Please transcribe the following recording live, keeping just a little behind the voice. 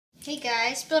Hey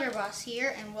guys, BuilderBoss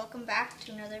here, and welcome back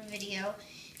to another video.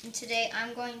 And today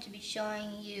I'm going to be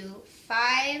showing you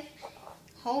 5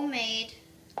 homemade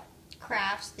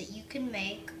crafts that you can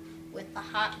make with the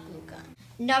hot glue gun.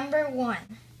 Number 1.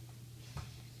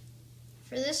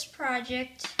 For this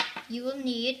project, you will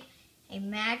need a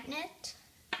magnet,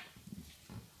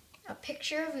 a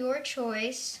picture of your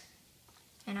choice,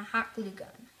 and a hot glue gun.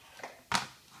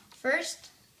 First,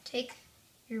 take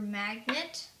your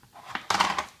magnet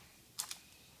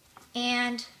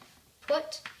and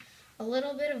put a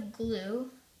little bit of glue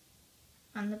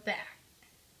on the back.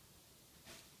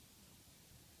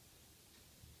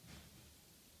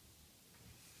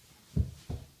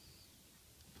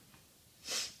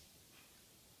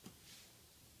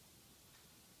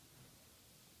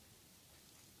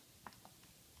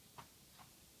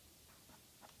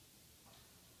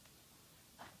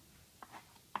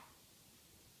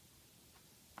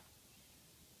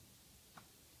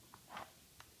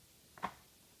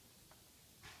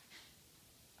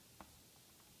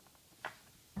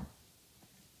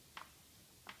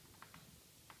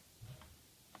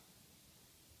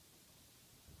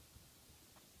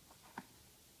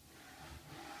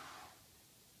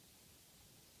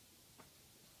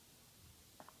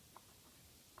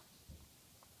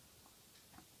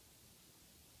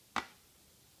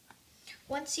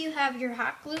 Once you have your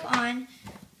hot glue on,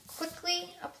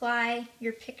 quickly apply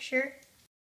your picture.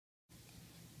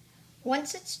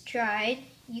 Once it's dried,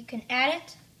 you can add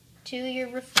it to your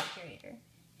refrigerator,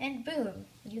 and boom,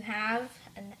 you have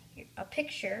a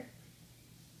picture,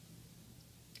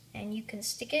 and you can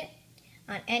stick it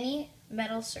on any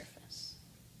metal surface.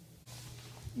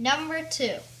 Number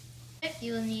 2,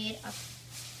 you will need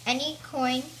any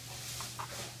coin,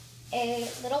 a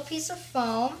little piece of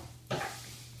foam,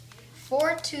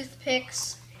 4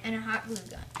 toothpicks, and a hot glue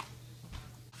gun.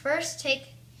 First,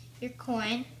 take your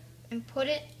coin and put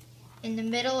it in the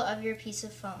middle of your piece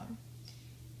of foam.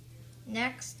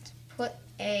 Next, put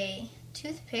a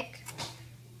toothpick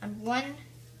on one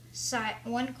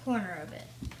corner of it.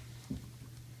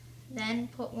 Then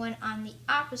put one on the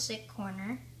opposite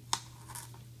corner,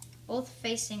 both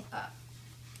facing up.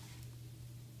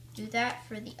 Do that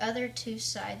for the other 2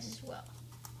 sides as well.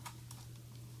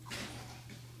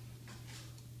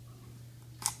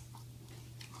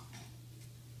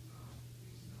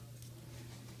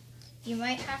 You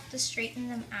might have to straighten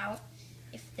them out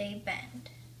if they bend.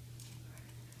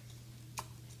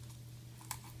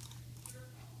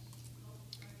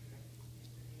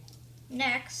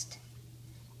 Next,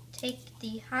 take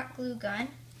the hot glue gun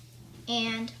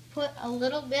and put a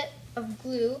little bit of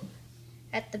glue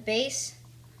at the base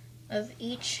of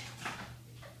each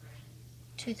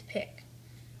toothpick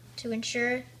to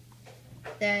ensure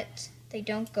that they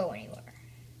don't go anywhere.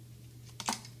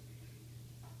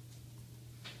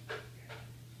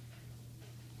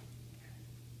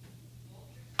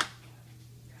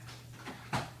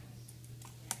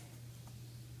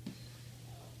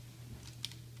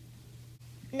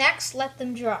 Next, let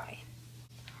them dry.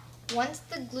 Once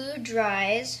the glue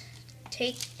dries,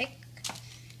 take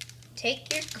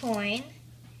your coin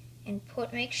and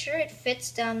make sure it fits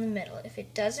down the middle. If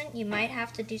it doesn't, you might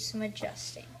have to do some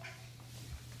adjusting.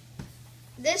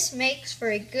 This makes for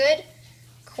a good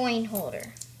coin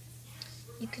holder.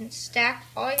 You can stack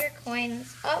all your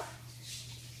coins up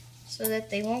so that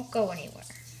they won't go anywhere.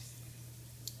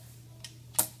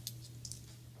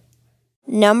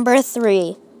 Number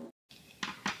 3.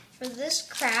 For this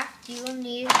craft, you will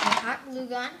need a hot glue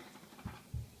gun,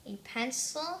 a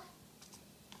pencil,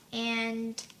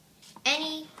 and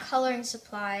any coloring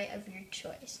supply of your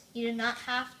choice. You do not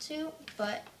have to,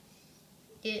 but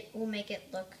it will make it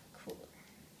look cooler.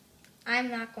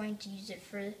 I'm not going to use it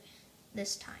for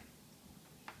this time.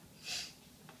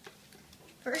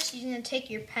 First, you're going to take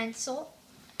your pencil,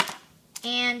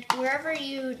 and wherever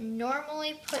you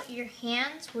normally put your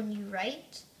hands when you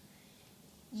write,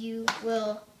 you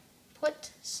will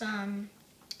put some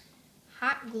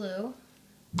hot glue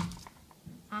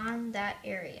on that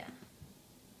area.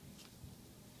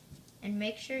 And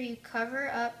make sure you cover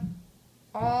up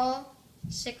all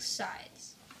 6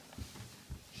 sides.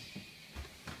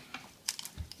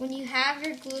 When you have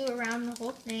your glue around the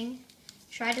whole thing,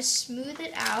 try to smooth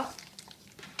it out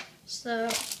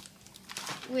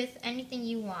with anything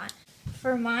you want.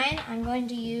 For mine, I'm going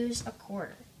to use a 1/4.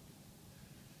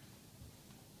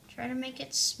 Try to make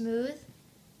it smooth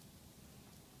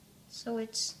so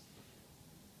it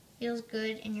feels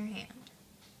good in your hand.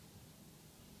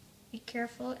 Be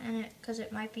careful because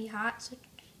it might be hot, so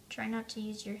try not to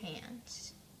use your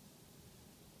hands.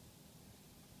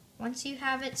 Once you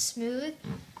have it smooth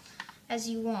as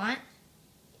you want,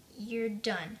 you're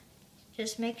done.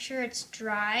 Just make sure it's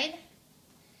dried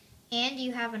and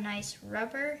you have a nice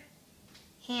rubber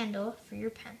handle for your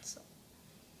pencil.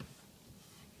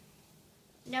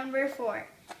 Number 4.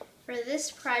 For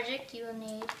this project, you will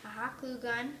need a hot glue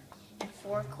gun and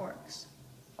 4 corks.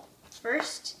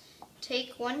 First,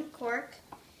 take 1 cork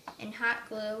and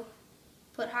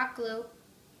put hot glue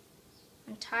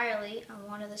entirely on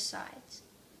one of the sides.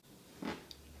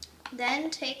 Then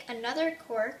take another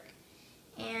cork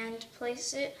and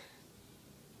place it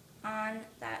on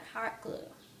that hot glue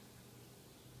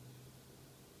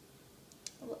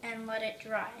and let it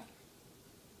dry.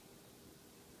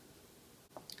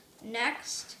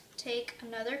 Next, take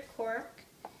another cork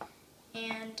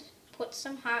and put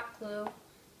some hot glue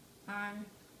on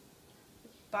the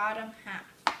bottom half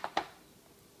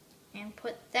and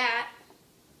put that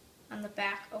on the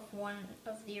back of one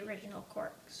of the original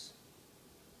corks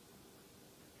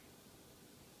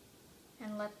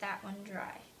and let that one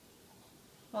dry.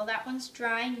 While that one's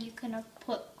drying, you can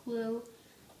put glue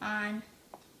on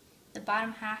the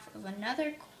bottom half of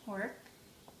another cork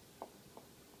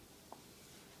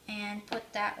and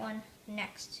put that one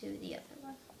next to the other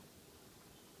one.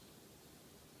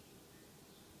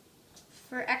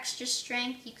 For extra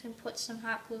strength, you can put some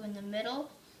hot glue in the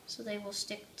middle so they will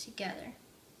stick together.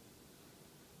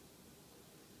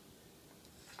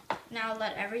 Now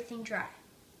let everything dry.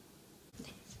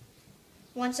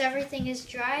 Once everything is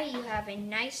dry, you have a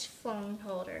nice phone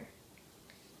holder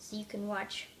so you can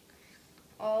watch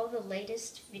all the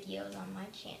latest videos on my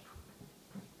channel.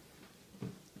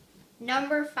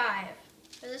 Number 5.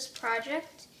 For this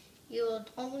project, you will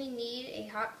only need a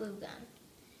hot glue gun.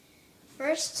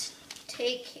 First,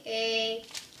 take a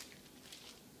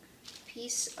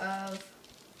piece of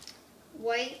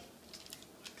white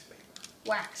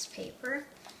wax paper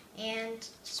and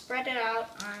spread it out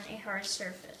on a hard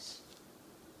surface.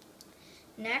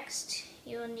 Next,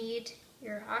 you'll need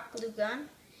your hot glue gun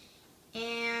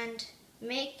and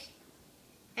make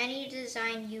any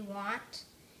design you want.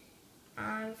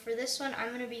 For this one, I'm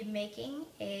going to be making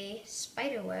a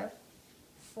spider web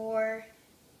for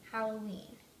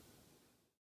Halloween.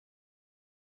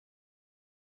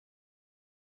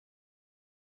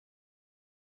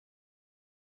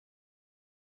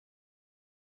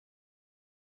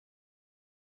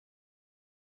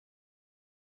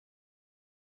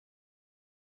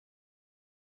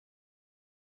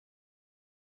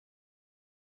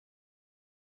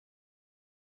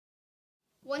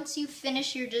 Once you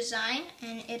finish your design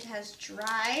and it has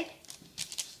dried,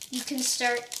 you can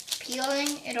start peeling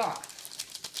it off.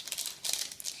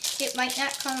 It might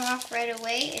not come off right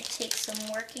away. It takes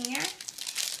some working at.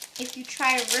 If you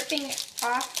try ripping it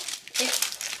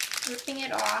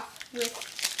off with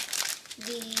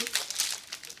the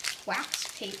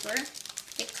wax paper,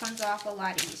 it comes off a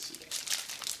lot easier.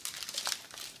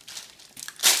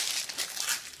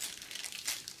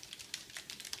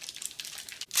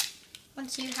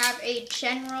 Once you have a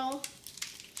general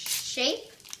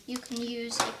shape, you can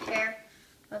use a pair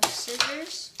of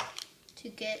scissors to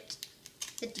get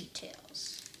the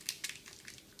details.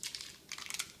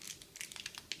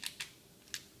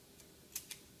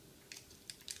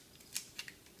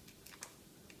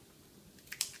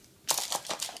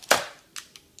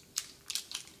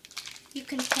 You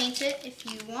can paint it if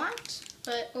you want,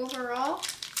 but overall,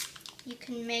 you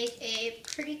can make a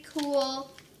pretty cool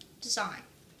design.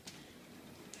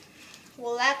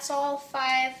 Well, that's all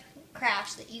 5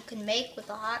 crafts that you can make with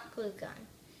a hot glue gun.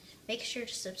 Make sure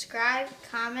to subscribe,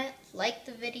 comment, like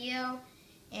the video,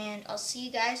 and I'll see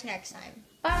you guys next time.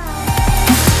 Bye!